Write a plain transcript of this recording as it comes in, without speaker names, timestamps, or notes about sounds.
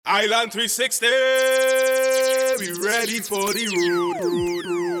Island 360, we ready for the road.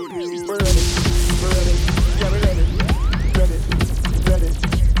 We're ready, yeah, we're ready.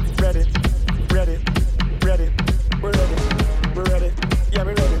 We're ready, yeah,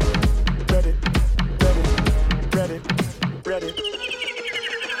 we're ready.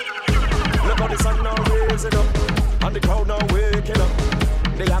 Look how the sun now raising up, and the crowd now waking up.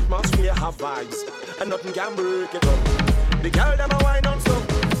 The atmosphere have vibes, and nothing can break it up. The girl them a wine on so.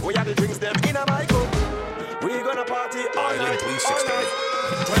 We have the drinks them in a my cup. We gonna party all night, all night.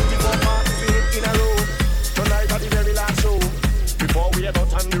 24 parties in a row. Tonight at the very last show. Before we head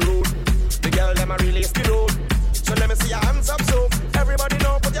out on the road, the girl them a release the road. So let me see your hands up so. Everybody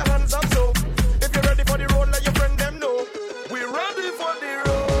know, put your hands up so. If you're ready for the road, let your friend them know. We're ready for the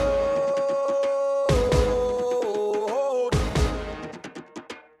road.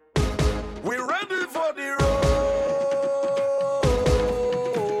 We're ready for the road.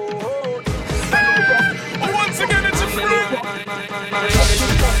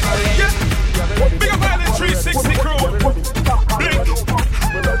 Big up Island 360 crew. Blink.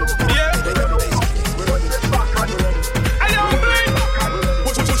 Yeah. Ayo, blink.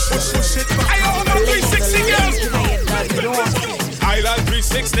 Push it. Ayo, 360 girls. Island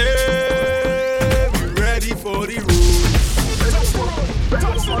 360. We ready for the road.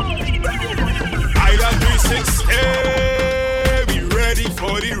 Island 360. We ready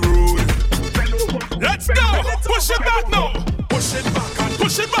for the road. Let's go. Push it back now. Push it back and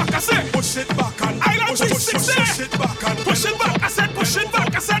push it back, I said. Push it back and Island 360. Push it back and push it back, I said. Push it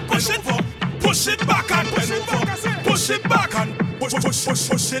back, I said. Push it back. Push it back and push it back, I said. Push it back and push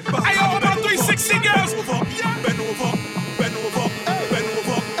it back. I all about 360 girls. Bend over, bend over, bend over, bend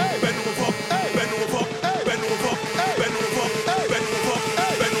over, bend over, bend over, bend over, bend over, bend over,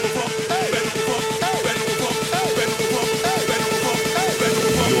 bend over, bend over, bend over, bend over, bend over, bend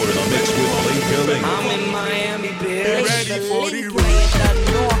over. You're in a mix with Blink Killing. I'm in Miami, bitch. Ready for the road.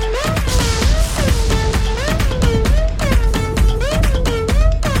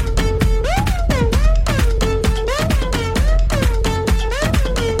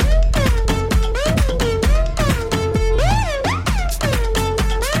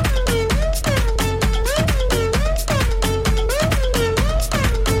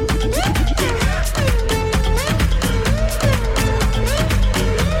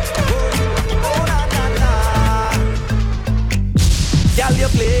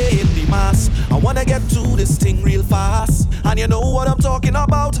 This thing real fast, and you know what I'm talking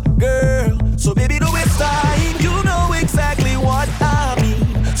about, girl. So baby, don't waste time. You know exactly what I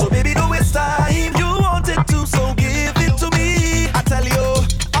mean. So baby, don't waste time. You want it to, so give it to me. I tell you,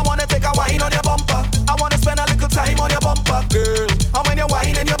 I wanna take a wine on your bumper. I wanna spend a little time on your bumper, girl. And when you're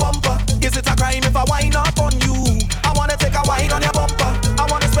whining your bumper, is it a crime if I wine up on you? I wanna take a wine on your bumper. I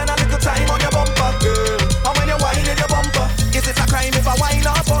wanna spend a little time on your bumper, girl. And when you're whining your bumper, is it a crime if I wine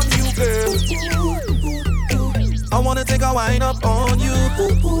up on you, girl? I wanna take a wine up on you.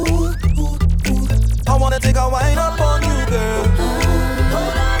 I wanna take a wine up on you, girl.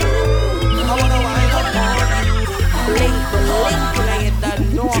 I wanna wine up on you. Blink, I hit that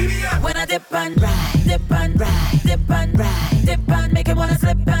door. When I dip and ride, dip and ride, dip and ride, dip and make it wanna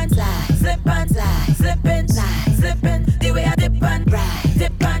slip and slide, slip and slide, slip inside, slipping. The way I dip and ride,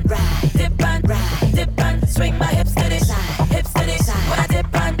 dip and ride, dip and ride, dip and swing my hips to the side, hips to the side. When I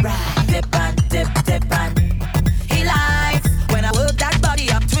dip and ride, dip and dip, dip and. He likes when I work that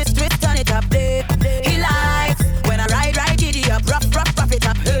body up, twist, twist, turn it up, dip. He likes when I ride, giddy up, rough, it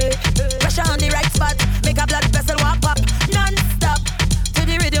up, hey. Pressure on the right spot, make a blood vessel walk up, non-stop. To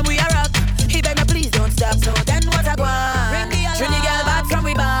the rhythm we are rock. He beg me please don't stop. So then what I go on? Trini girl back from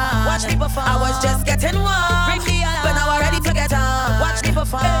we band. Watch me perform. I was just getting warm, but now I'm ready to get on. Watch me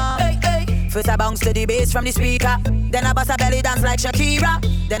perform. Hey, hey, hey. First I bounce to the bass from the speaker, then I bust a belly dance like Shakira,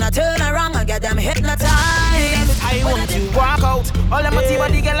 then I turn around and get them hypnotized. I want to walk out. All them see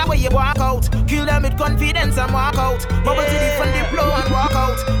body girl where you walk out. Kill them with confidence and walk out. Bubble to the front, the flow and walk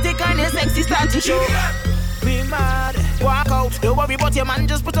out. Take kind of sexy start to show. Be mad, walk out. Don't worry about your man,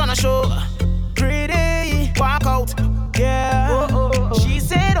 just put on a show. Pretty, walk out. Yeah, she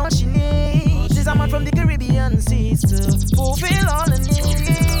said all she needs is a man from the Caribbean seas to fulfill all her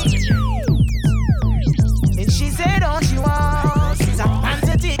needs. And she said all she wants is a man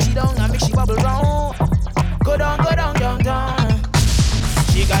to take she down and make she bubble round. Go down, down.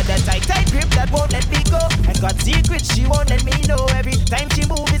 She got that tight grip that won't let me go. I got secrets she won't let me know. Every time she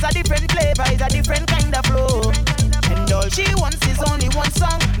moves is a different flavor, is a different kind of flow. And all she wants is only one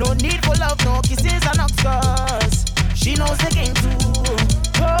song. No need for love, no kisses and no scars. She knows the game too.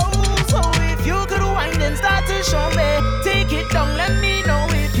 Oh, so if you could wind and start to show me, take it down, let me know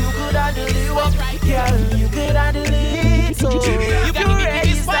if you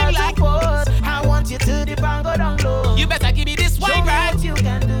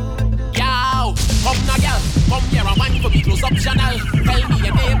functional. Tell me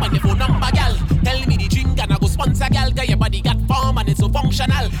your name and your phone number, gal. Tell me the drink and I go sponsor, gal. Cause your body got form and it's so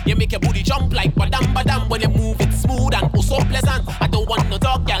functional. You make your booty jump like badam badam. When you move it smooth and oh so pleasant. I don't want no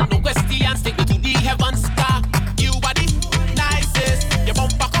dog, gal, no questions. Take me to the heavens, car. You body nicest. Your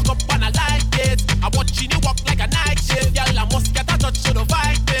bumper cock up and I like it. I'm watching you walk like a night shift, gal. I must get a touch to the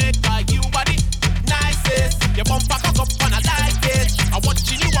vibe, cause you body nicest. Your bumper cock up and I like it. I'm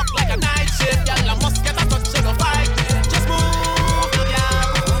watching you walk like a night shift, gal. I must get a touch to the vibe. Just move,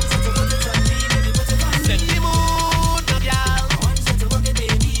 gal. Set the mood, gal.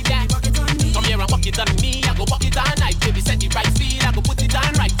 Come here and walk it on me. I go walk it all night, baby. Set the right speed. I go put it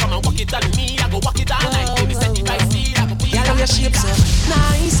on right. Come and walk it on me. I go walk it all night, baby. Set the right speed. I go put it on right. Your shape so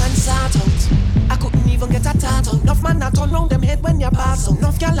nice and sat out. I couldn't even get a tat out. Enough man that turn round them head when you pass out.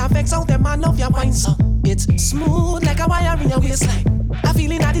 Enough gyal a vex out them man love your wine so. It's smooth like a wire in your waistline. I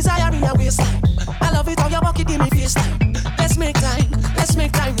feeling a desire in your waistline. I love it how you walk it in me face time. Let's make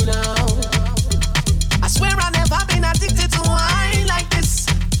time now. I swear I never been addicted to wine like this.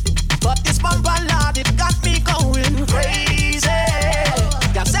 But this bumper lord, it got me going crazy.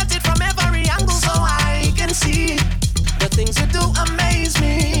 You set it from every angle so I can see. The things you do amaze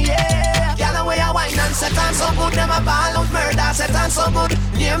me, yeah. Girl, the way I wine and set on so good. Never ball out murder, set on so good.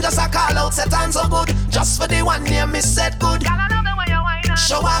 Name just a call out, set on so good. Just for the one name, miss set good. Girl, I love the way you wine and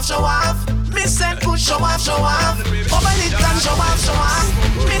show off. Miss set good, show off. Open it and show off.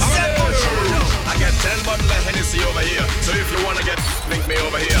 Miss set good, I get 10 bottles of Hennessy over here. So if you wanna get link me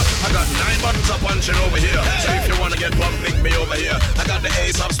over here. I got 9 bottles of punching over here. So if you wanna get bumped, link me over here. I got the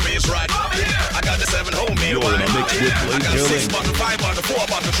Ace of Space right. I got the 7 homemade wine. I got 6 bottles, 5 bottles, 4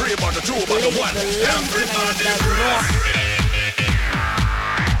 bottles, 3 bottles, 2 bottles, 1. Everybody rest.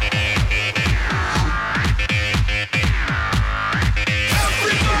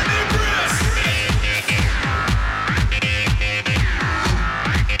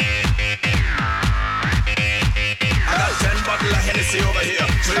 Over here,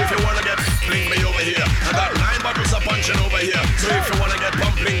 so if you wanna get bling me over here, I got 9 bottles of punching over here. So if you wanna get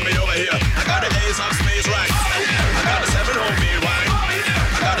pumping me over here, I got the Ace of Space right. I got the 7 homemade wine.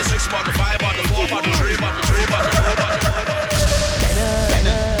 I got the 6 bottle, 5 bottle, 4 bottle, 3 bottle, 3 bottle, 4 bottle.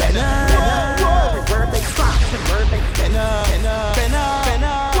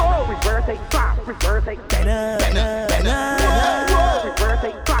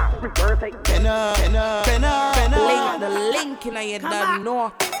 The link in your done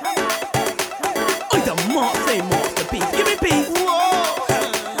know. Oh, the mark say Master P. Give me P.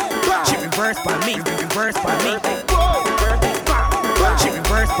 She reversed by me. She reversed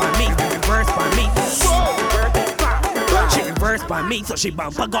by me. So she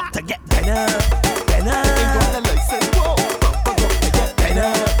bumper got to get better. Ain't got the license. Bumper got to get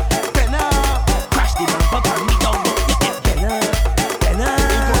better. Crash the bumper by me. Don't look, you get better. Ain't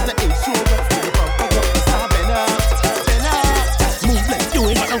got the insurance. The bumper got to start better. Move like you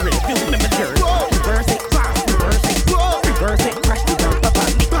ain't got a real feel. Remember turn. Reverse it, crash the bumper by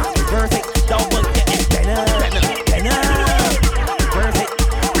me. Reverse it, don't look, you get better. Reverse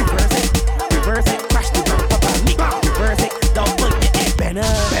it, crash the bumper by me. Reverse it, don't look, you get better.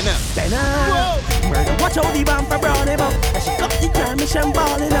 Murder, watch how the bumper brought him out. And she got the transmission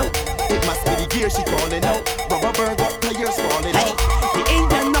balling out. It must be the gear she calling out. Rubber bird got players falling out. The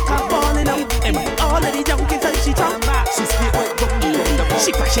angel knock her falling out. And all of the junkies and she talk back. She skate like the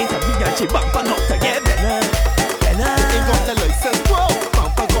she crash into me and she bumper got to get better. Ain't got the license,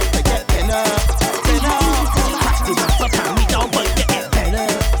 bumper got to get better. Crash the bumper by me, don't but get better.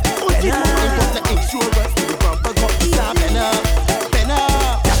 Ain't got the insurance, the bumper got to start better.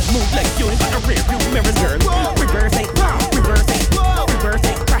 Move like you ain't got a rear view mirrors, girl. Reverse it, crash the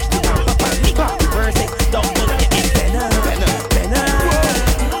bumper by me. Reverse it, don't look at it, better.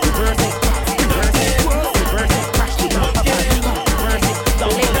 Reverse it, crash the bumper by me. Reverse it,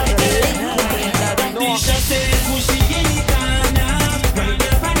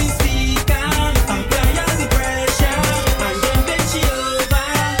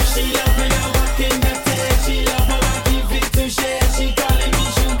 don't look at it, better.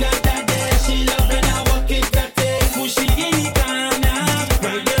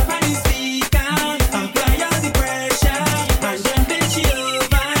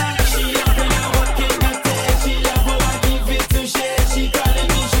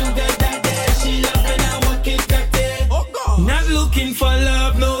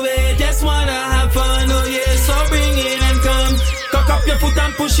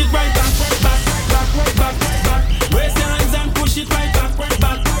 Push it right back. Raise your hands and push it right back.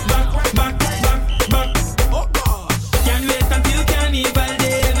 Can't wait until Carnival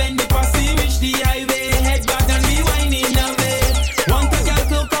Day when the posse reach the highway. Head back and be whining away.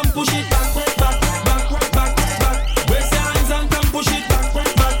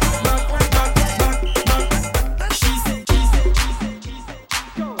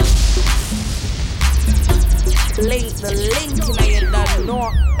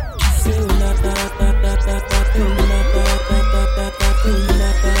 know.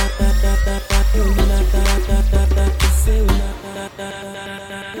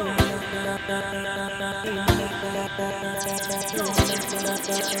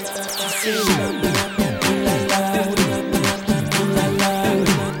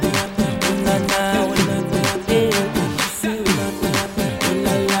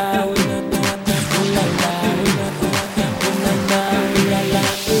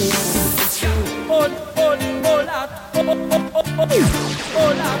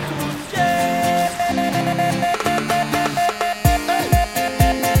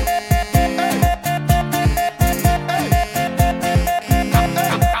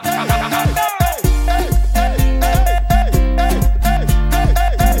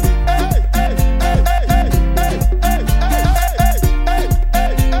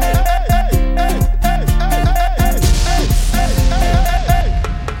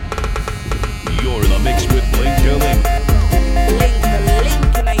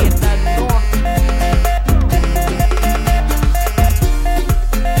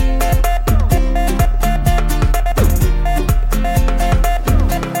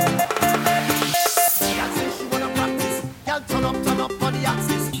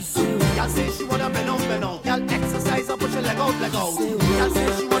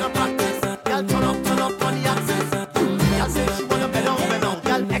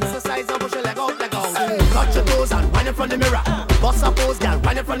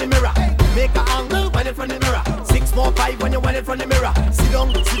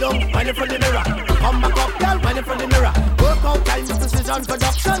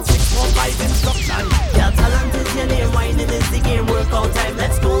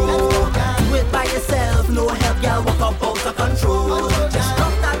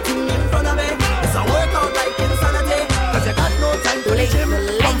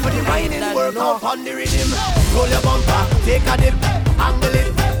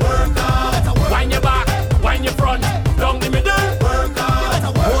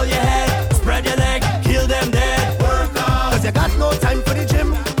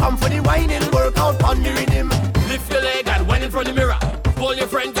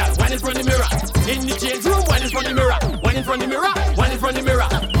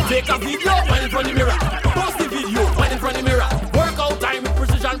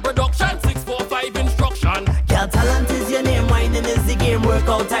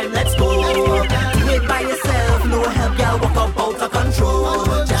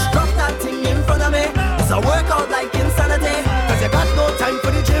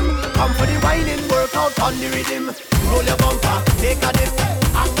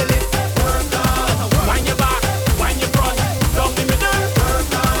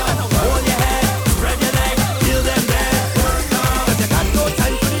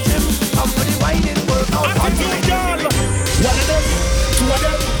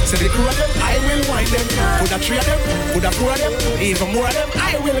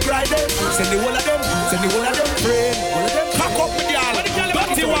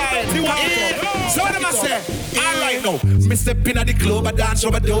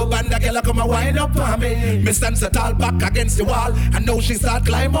 Stands tall back against the wall, and now she start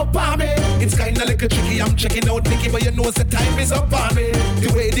climb up on me. It's kinda like a tricky, I'm checking out Nicky, but you know the time is up on me.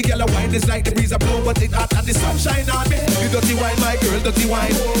 The way the girl wine is like the breeze a blow, but it hot and the sunshine on me. You dirty wine, my girl, dirty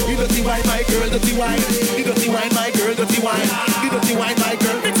wine. You dirty wine, my girl, dirty wine. You dirty wine, my girl, dirty wine. You dirty wine, my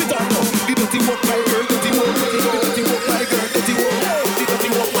girl, mix it up now. You dirty walk, my girl, dirty walk. You dirty walk, my girl, dirty walk. You dirty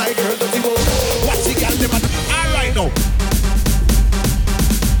walk, my girl, dirty walk. Watch the girl, them all right now.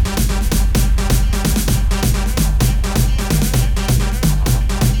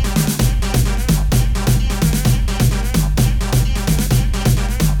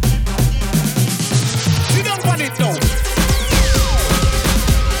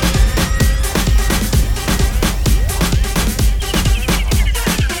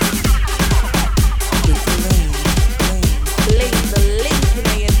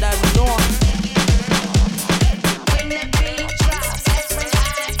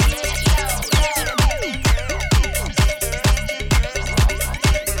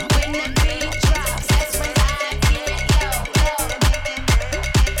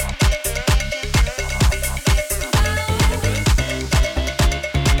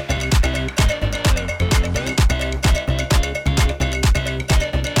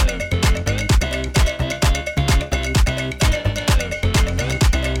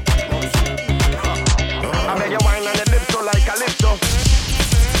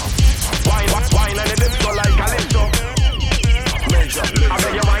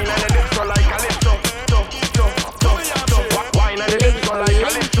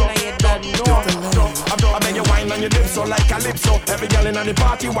 when you dip so like calypso. Every girl in the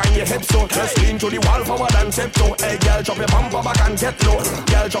party wine your hips so. Just lean to the wall forward and tiptoe. Hey girl, drop your bumper back and get low.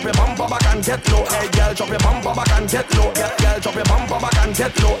 Girl, drop your bumper back and get low. Hey girl, drop your bumper back and get low. Girl, drop your bumper back and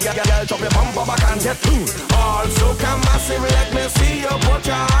get low. Girl, drop your bumper back and get low. All soca massive, let me see you put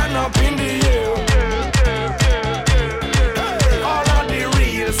your hand up in the air. All of the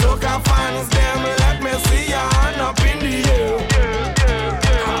real soca fans, them let me see your hand up in the air.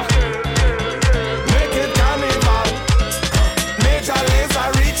 Make it carnival. Major laser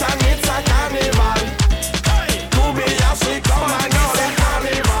reach and it's a carnival. Kobayashi come and go the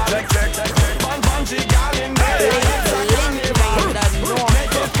carnival. Check. Bunch gal in there. It's a carnival.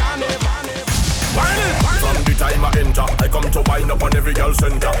 Make it carnival. From the time I enter, I come to wind up on every girl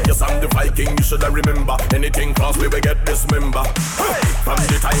center. Yes, I'm the Viking, you should remember. Anything cross me, we get this member. Hey! From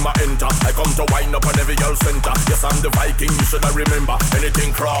the time I enter, I come to wind up on every girl center. Yes, I'm the Viking, you should remember.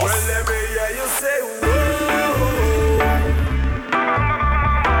 Anything cross. Well, let me hear you say, whoa.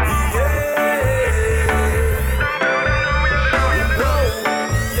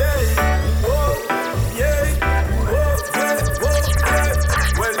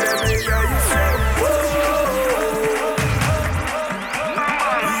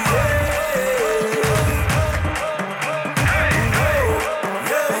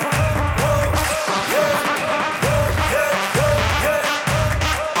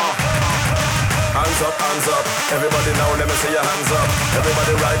 Hands up, everybody now, let me see your hands up.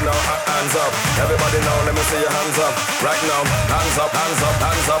 Everybody right now, hands up. Everybody now, let me see your hands up. Right now, hands up, hands up,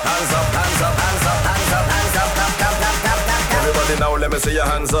 hands up, hands up, hands up, hands up, hands up, hands up, hands up. Everybody now, let me see your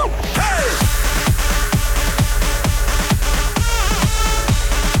hands up. Hey!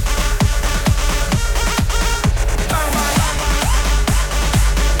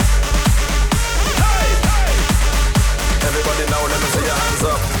 Everybody now, let me see your hands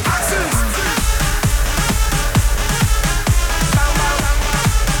up.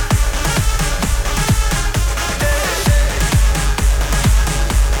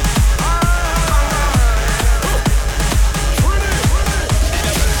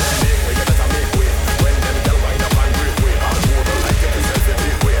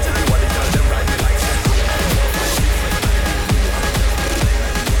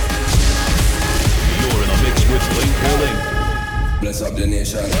 Bless up the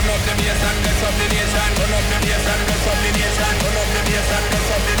nation. Run up the bass and bless up the nation. Run up the bass and bless up the nation. Run up the bass and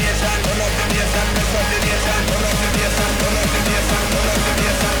bless up the nation. Run up the bass and bless up the nation. Run up the bass and run up the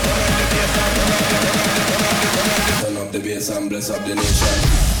bass and run up the bass and run up the bass and run up the bass and bless up the nation.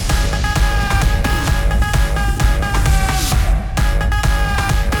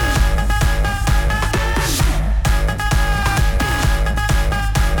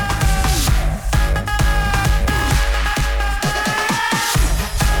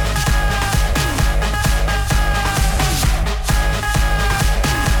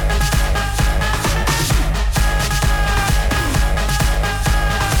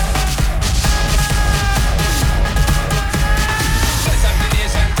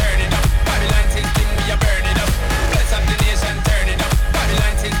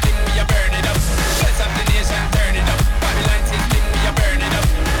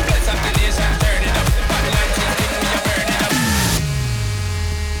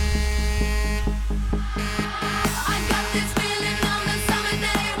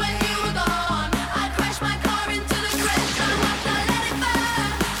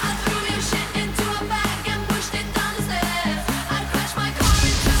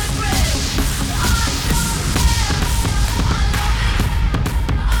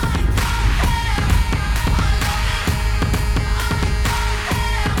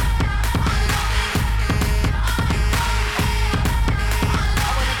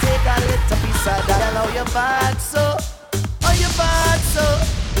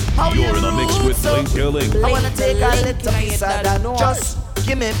 You're in a mix with Link Killing. I wanna take a little piece of that. Just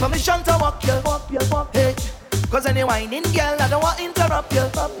give me permission to walk you. Hey, cause any whining girl, I don't want to interrupt you.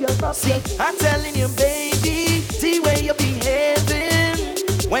 See, I'm telling you, baby, the way you're behaving.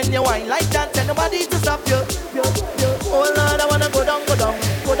 When you whine like that, tell nobody to stop you. Oh Lord, I wanna go down, go down,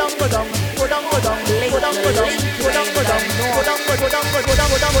 go down, go down, go down, go down, go down, go down, go down, go down, go down, go down, go down,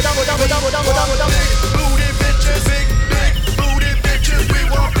 go down, go down, go down, go down, go down, go down, go down. Booty bitches, big booty bitches, we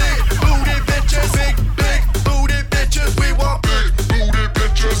want big booty bitches, big booty bitches, we want big booty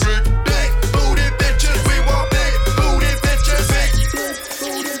bitches, big booty bitches, we want big booty bitches, big.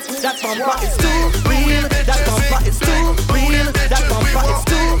 That bumper is too real. That bumper is too real. That bumper is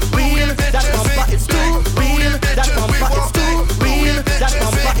too real. That bumper is too real. That bumper is too real. That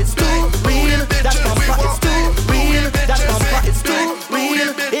bumper is too real. That bumper is too real. That bumper is too real.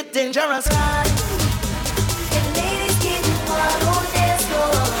 It's dangerous.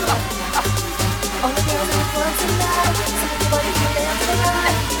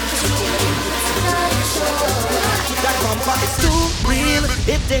 That bumper is too real,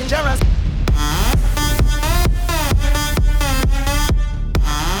 it's dangerous.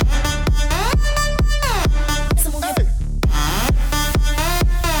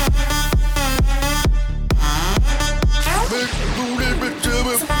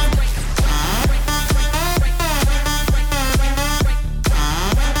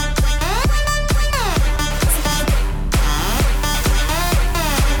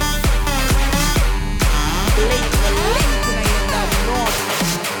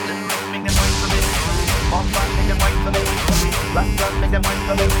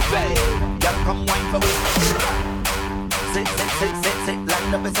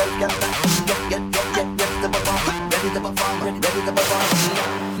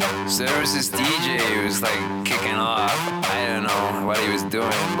 So there was this DJ who was like kicking off. I don't know what he was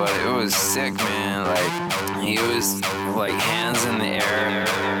doing, but it was sick, man. Like he was like hands in the air.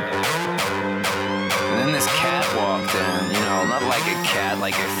 And then this cat walked in, you know, not like a cat,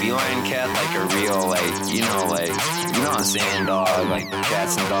 like a feline cat, like a real, like, you know what I'm saying, dog, like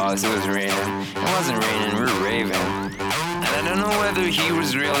cats and dogs. It was raining. It wasn't raining, we were raving. And I don't know whether he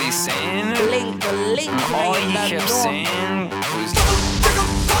was really saying it. All he kept saying was...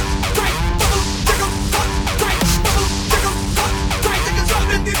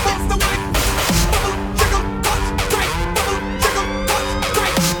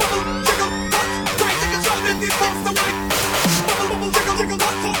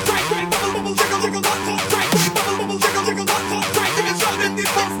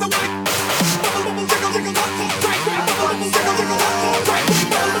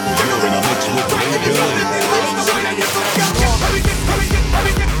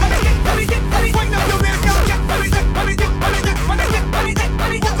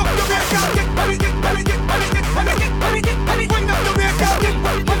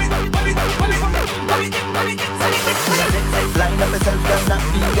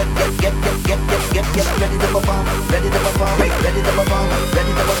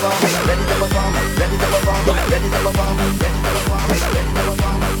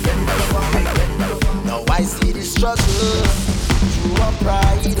 Now I see the struggle through our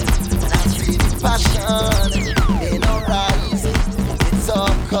pride, and I see the passion in our eyes. It's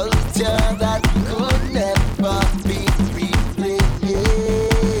our culture that could never be replaced.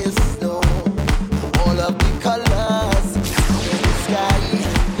 No, all of the colors in the sky,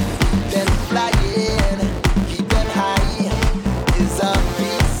 keep them flying, keep them high, is a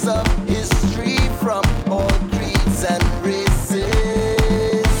piece of history from all creeds and races.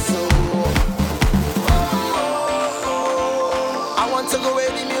 So I want to go where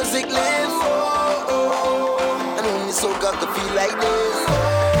the music lives, and only so got to feel like this.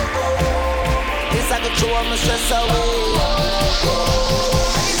 It's like a throw all my stress away.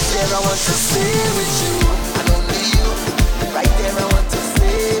 There I want to stay with you, and only you. Right there I want to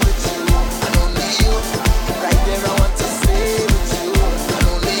stay with you, and only you. Right there I want to stay with you, and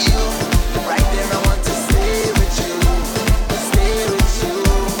only you. Right there I want to stay with you, stay with you.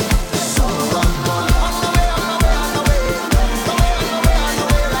 So I'm on my way, on my way, on my way, on my way, on my way, on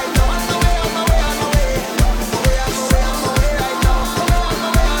my way right now, on my way, on my way, on my way, on my way, on my way, on my way right now, on my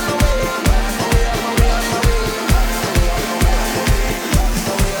way, on my way, on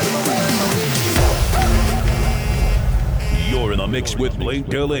my way, on my way, on my way, on my way. You're in the mix with Blink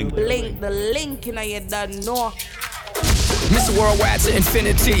the Link. Link, the link, you know you don't know. Mr. Worldwide to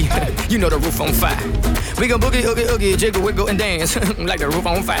infinity. You know the roof on fire. We gon' boogie, oogie, oogie, jiggle, wiggle, and dance like the roof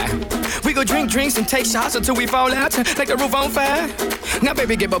on fire. We go drink drinks and take shots until we fall out like the roof on fire. Now,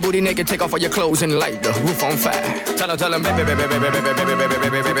 baby, get my booty naked, take off all your clothes and light the roof on fire. Tell her, baby, baby, baby, baby, baby, baby, baby,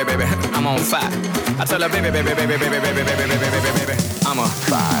 baby, baby, baby, I'm on fire. I tell her, baby, baby, baby, baby, baby, baby, baby, baby, baby, I'm a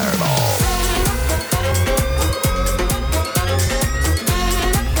fireball.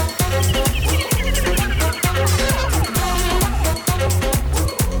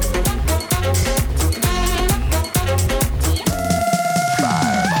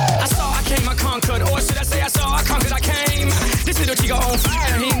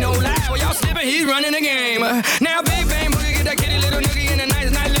 He's running the game. Now Big Bang Boogie get that kitty little noogie in a nice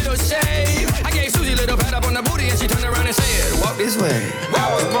little shave. I gave Susie a little pat up on the booty and she turned around and said, walk this way. I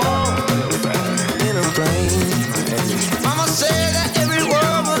was born in a plane. Mama said that every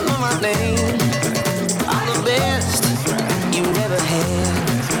word was on my name. I'm the best you ever had.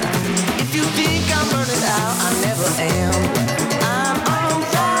 If you think I'm burning out, I never am. I'm on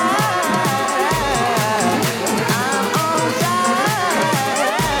fire. I'm on fire.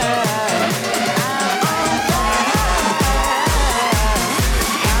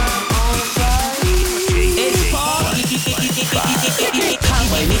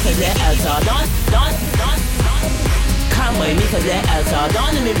 to the Elsa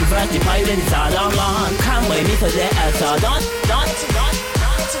Don. Let me reverse the pirates all along. Come with me to the Elsa Don.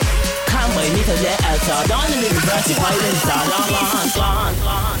 Come with me to the Elsa Don. Let me reverse the pirates all along.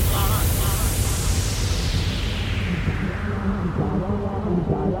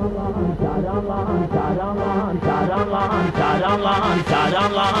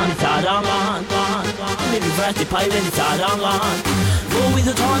 Maybe first the pirates Go with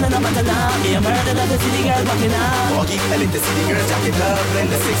the torn and a matana. Yeah, murder of the city girl backing up. Walkie, I let the city girl jack it up. Blend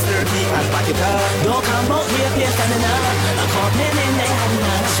the 630 and back it up. Don't come out here, peer standing up. I caught men in there having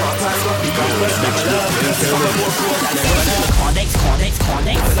a short pass.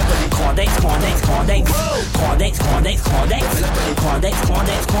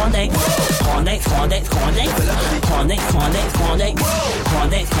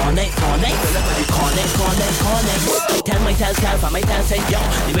 Condex. Tell myself, I might say, yo,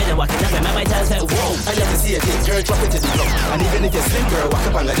 the way they walk it up, I might say, whoa. I love to see a kid, girl, drop it to the floor. And even if you're slim, girl, walk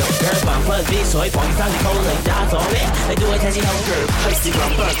up on the jump. Girl, bumpers, big soy, points on the cold like that's all it. They do it as you know, girl. Heisty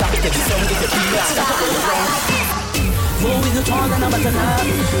bumper, stop it to the sun, get the beat out. Stop it with the Go with the torn and a batana.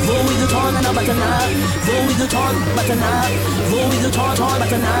 Go with the torn and a batana. Go with the torn batana. Go with the torn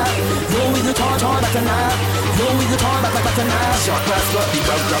batana. Go with the torn batana. Go with the torn batana. Short pass, got the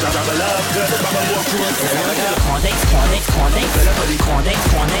rubber love. Girl, the rubber more cool. Condex.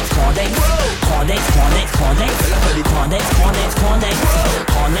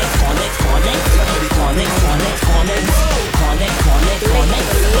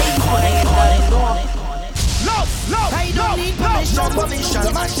 I don't need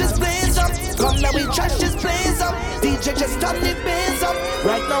permission. Mash this place up. Come now we trash this place up. DJ just turn the bass up.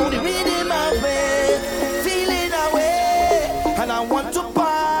 Right now the rhythm away, feeling away, and I want to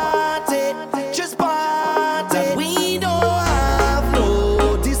party, just party. We don't have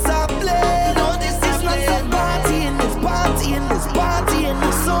no discipline, no discipline. It's party, and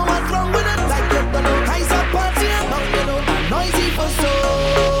there's so much wrong with it. Like you don't know, how's a party, and you know, I'm noisy for so.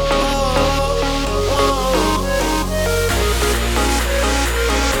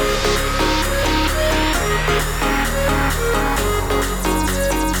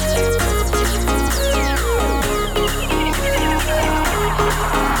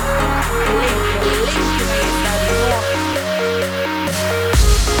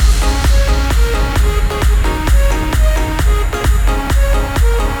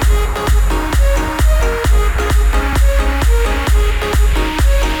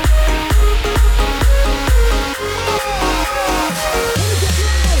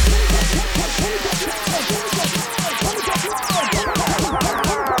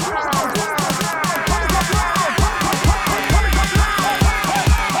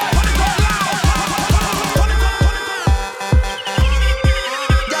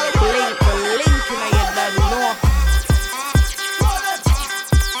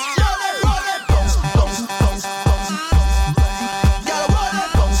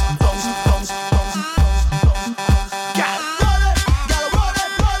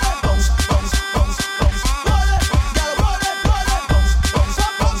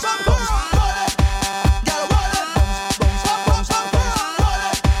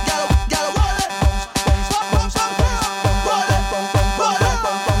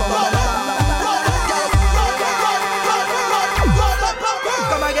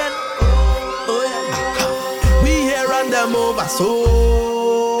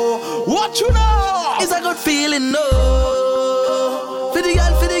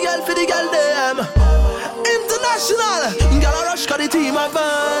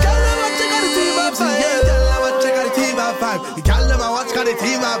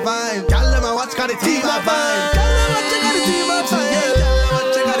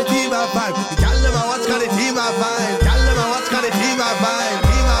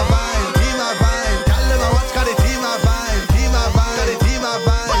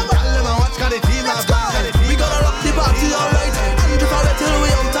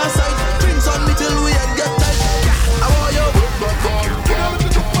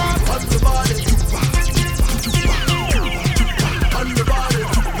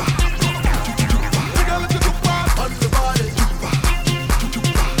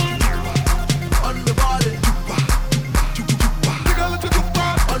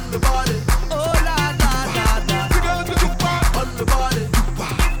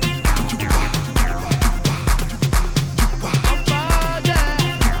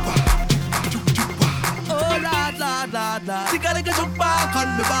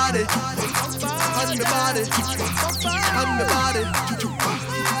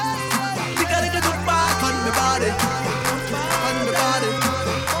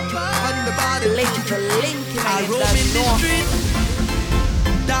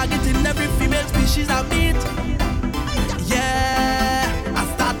 species I meet. Yeah, I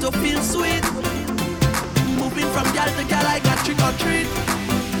start to feel sweet. Moving from girl to girl, I got trick or treat.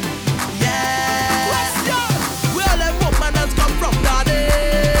 Yeah, where them woman has come from, daddy?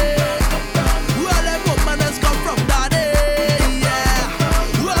 Where them woman has come from, daddy? Yeah,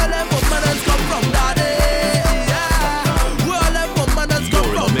 where them woman has come from, daddy? Yeah, where them woman has come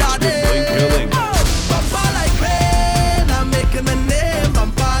from, daddy? Papa like rain, I'm making a name.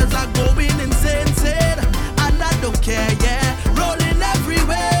 Vampires are going insane, insane.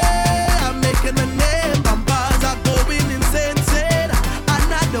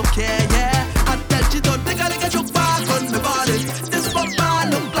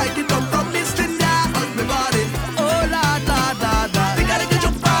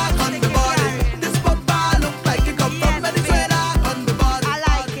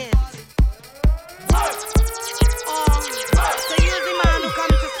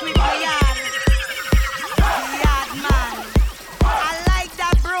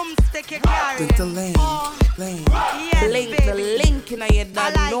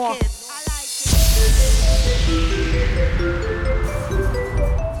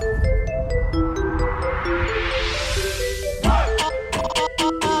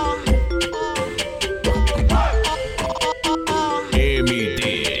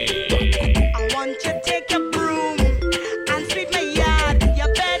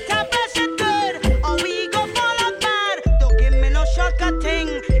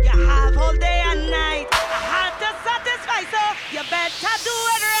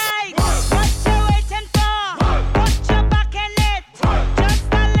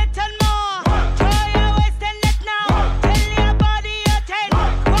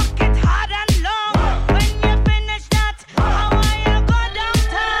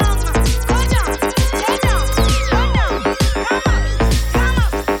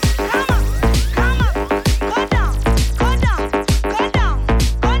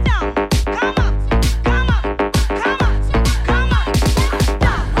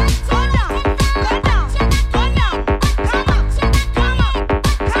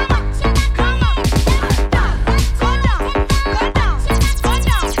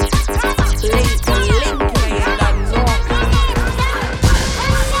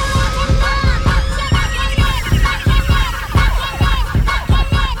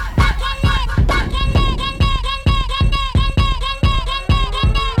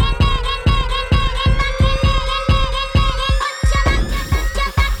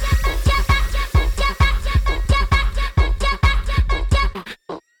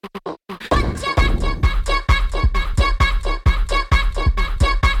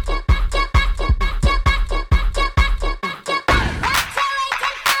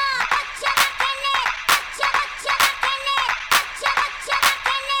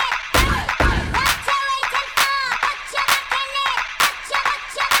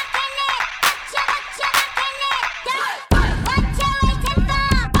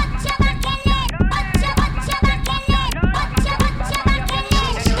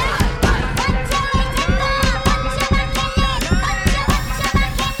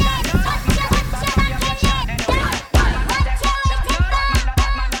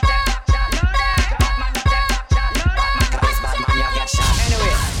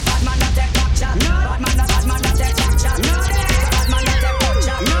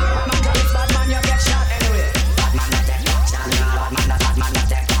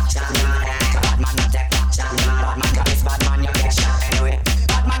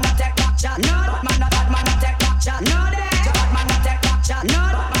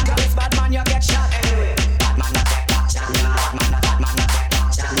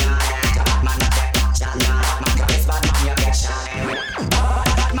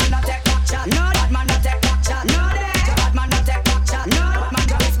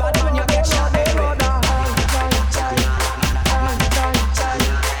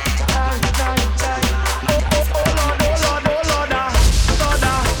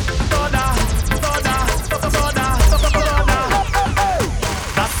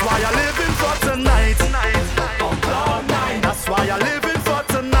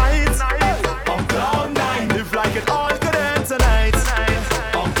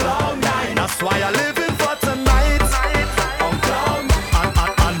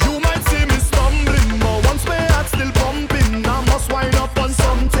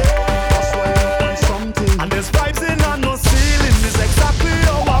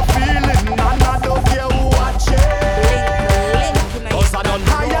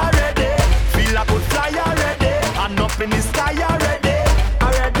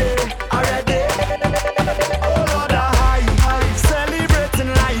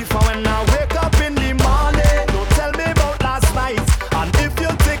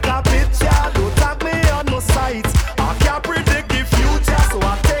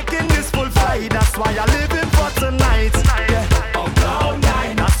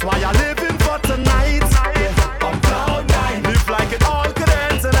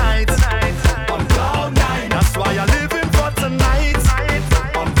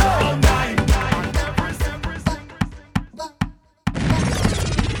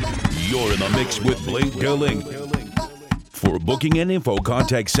 You're in the mix with Blink Deling. For booking and info,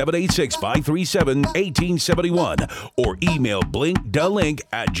 contact 786-537-1871 or email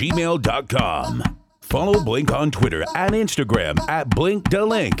blinkdelink@gmail.com. Follow Blink on Twitter and Instagram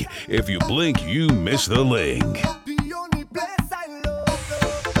 @BlinkDelink. If you blink, you miss the link.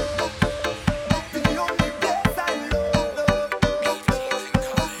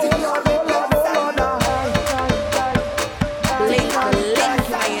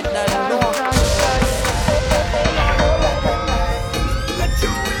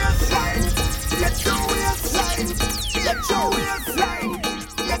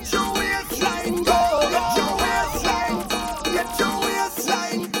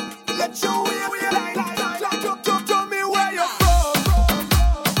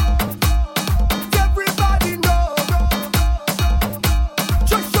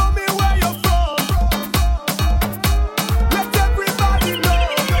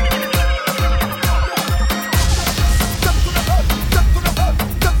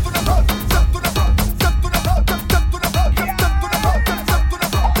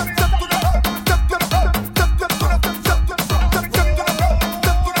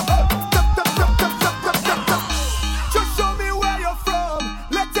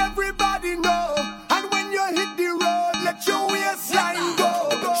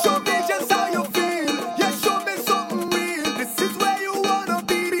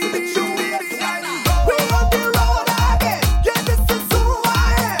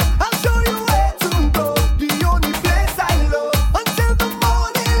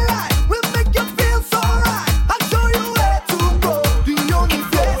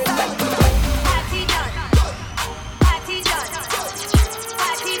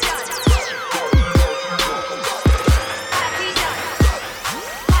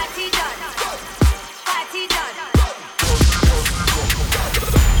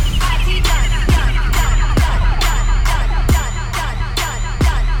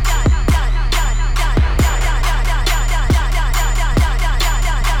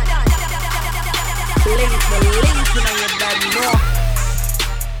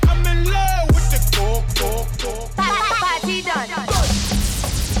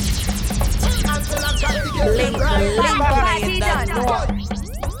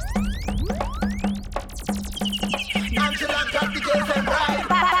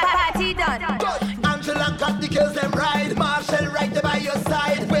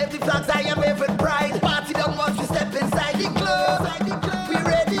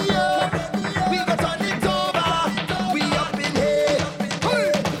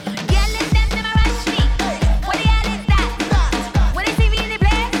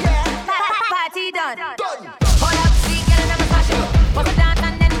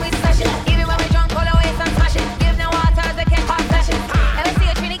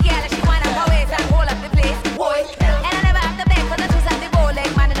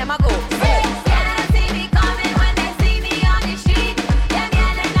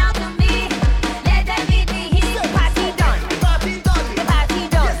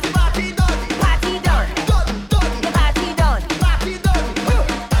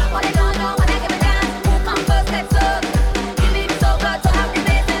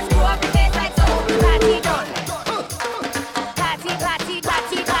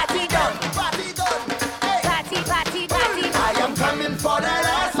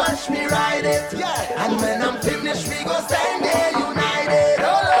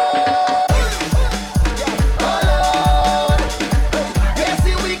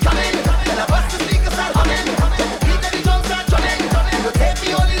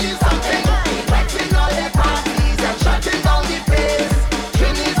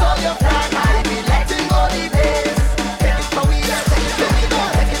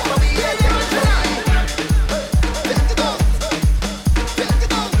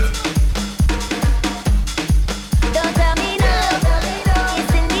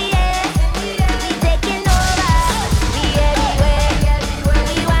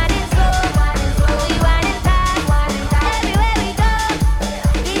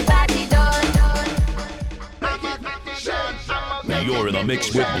 You're in the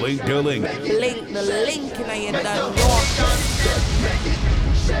mix with Blink Deling. Blink the link and you done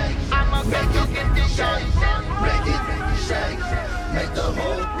I'ma make you get this shake. Make it shake. Make the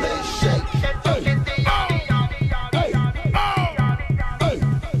whole place shake.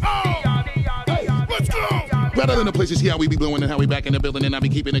 Rather than the places here, how we be blowing and how we back in the building and I be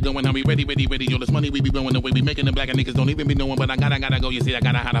keeping it going, how we ready. Yo, this money we be blowing the way we making the black and niggas don't even be knowing, but I gotta go. You see, I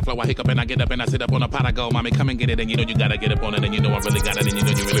gotta how to flow. I hiccup and I get up and I sit up on a pot. I go, mommy, come and get it, and you know you gotta get up on it, and you know I really got it, and you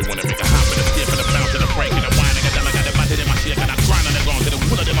know you really wanna make a hop and a skip and a bounce and a break and a whine and a dollar. Got the body in my shit, got a grind on the gong to the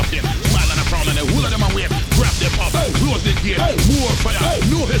wood of my shit. pause the game. More fire,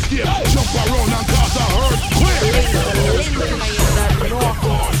 no escape. Jump around and cause a earthquake.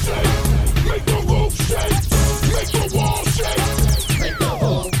 Make the roof shake. Make the wall shake. Make the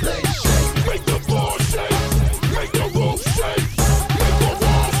whole place shake. Make the floor shake. Make the roof shake. Make the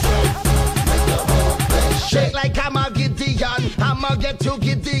wall shake. Make the whole place shake like I'm a Gideon. I'ma get to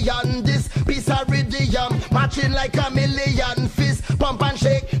Gideon. This piece of rhythm, marching like a million. Fist pump and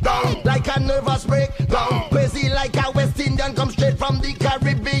shake down like a nervous breakdown. Crazy like a West Indian, come straight from the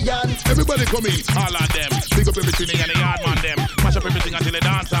Caribbean. Everybody come in, all of them. Pick up everything and the yard man them. Mash up everything until they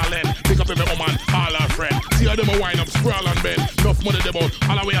dance all end. Pick up every woman, all our friend. See how them a wind up, sprawl and bend. Enough money they bought,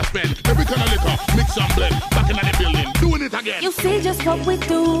 all the way I spend. Every kind of liquor, mix and blend. Back in the building, doing it again. You see just what we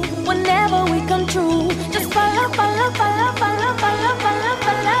do whenever we come true. Just follow, follow, follow, follow, follow, follow,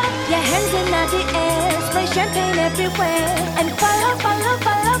 follow. Your hands in the air, spray champagne everywhere. And follow, follow,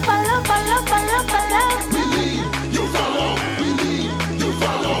 follow, follow, follow, follow, follow. We lead, you follow. We lead, you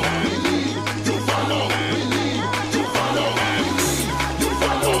follow. We lead, you follow. We lead, you follow. We lead, you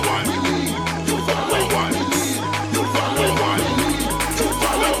follow. We lead, you follow. We lead, you follow. We lead, you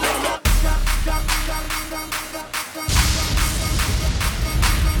follow.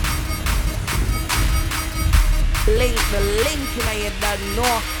 Link the link, you know you don't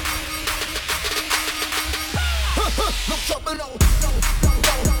know. No trouble now.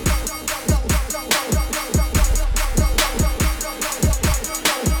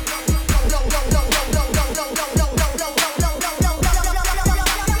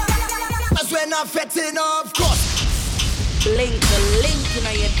 As we're not fetting, of course. Link the link, you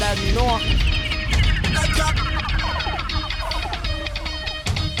know you don't know. Like up.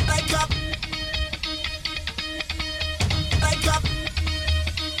 Like up. Like up.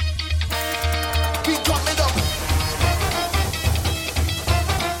 We coming up.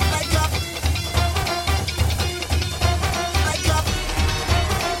 Like up. Like up.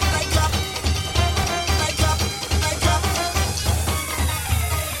 Like up. Like up. Like up.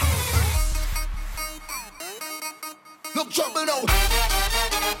 Look trouble now.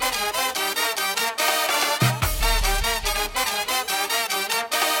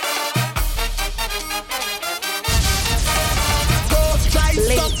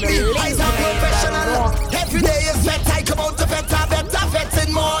 Stop me, I'm a professional. Every day is sweat, I come out to better, better,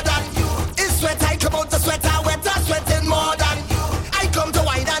 vetting more than you. It's sweat, I come out to sweater, wetter, sweating more than you. I come to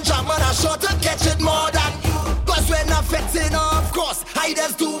wine and jam and I sure to catch it more than you. Cause when I'm fetting, of course, I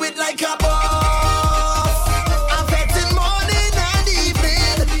just do it like a boss. I'm fetting morning and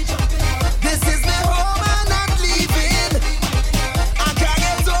evening. This is my home and not leaving. I can't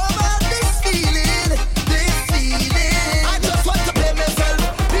get over this feeling, this feeling. I just want to play myself.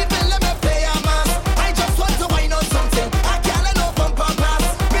 People let me play a mass. I just want to wine on something. I can't let no bumper pass.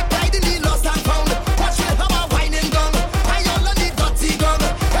 Me pride in the lost and found. Watch me how I'm whining down. I only need dirty gun.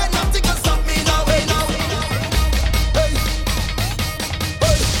 And nothing can stop me now. Hey now. Hey.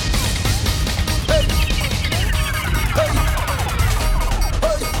 Hey. Hey. Hey.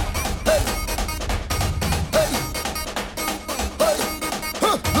 Hey. Hey. Hey.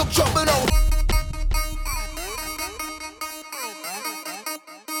 Huh. Look trouble now.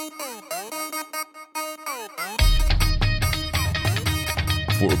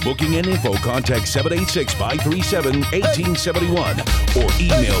 For booking and info, contact 786-537-1871 or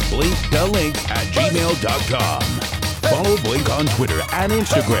email blinkdelink@gmail.com. Follow Blink on Twitter and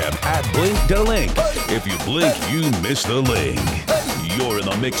Instagram @BlinkDeLink. If you blink, you miss the link. You're in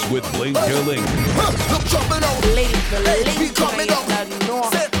the mix with Blink DeLink. Look trouble now. Link the Hey, link, we you coming know up. you don't know.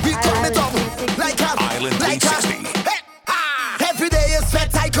 Say, we coming up. Like a Island like a 360. Hey, ah. Every day is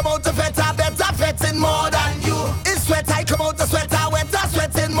sweat, I come out to better, better, fetting more than you. It's sweat, I come out to sweater, wetter,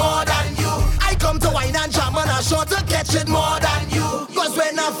 sweating more than you. I come to wine and jam and I sure to catch it more than you. Cause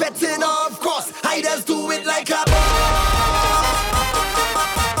when I'm fetting, of course, I just do it like a boss.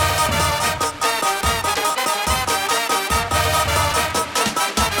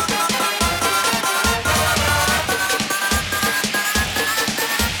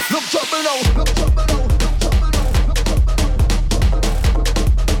 Look trouble now. Look trouble now.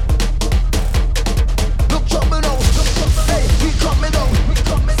 Look trouble now. Look trouble now. Hey, we coming down. We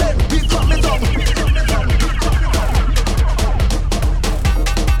coming down. We coming down. We coming down.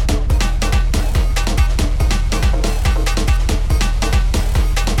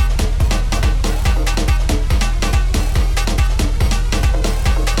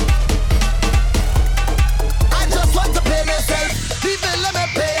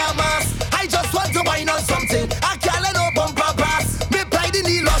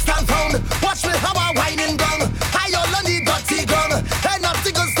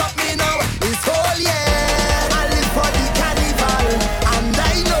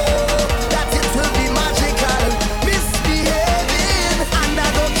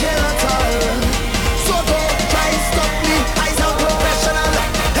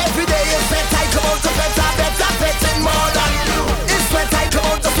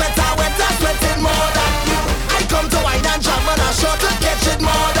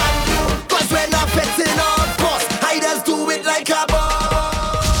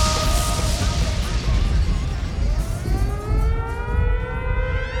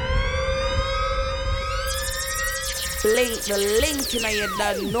 the link in your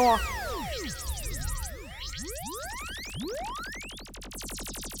don't know.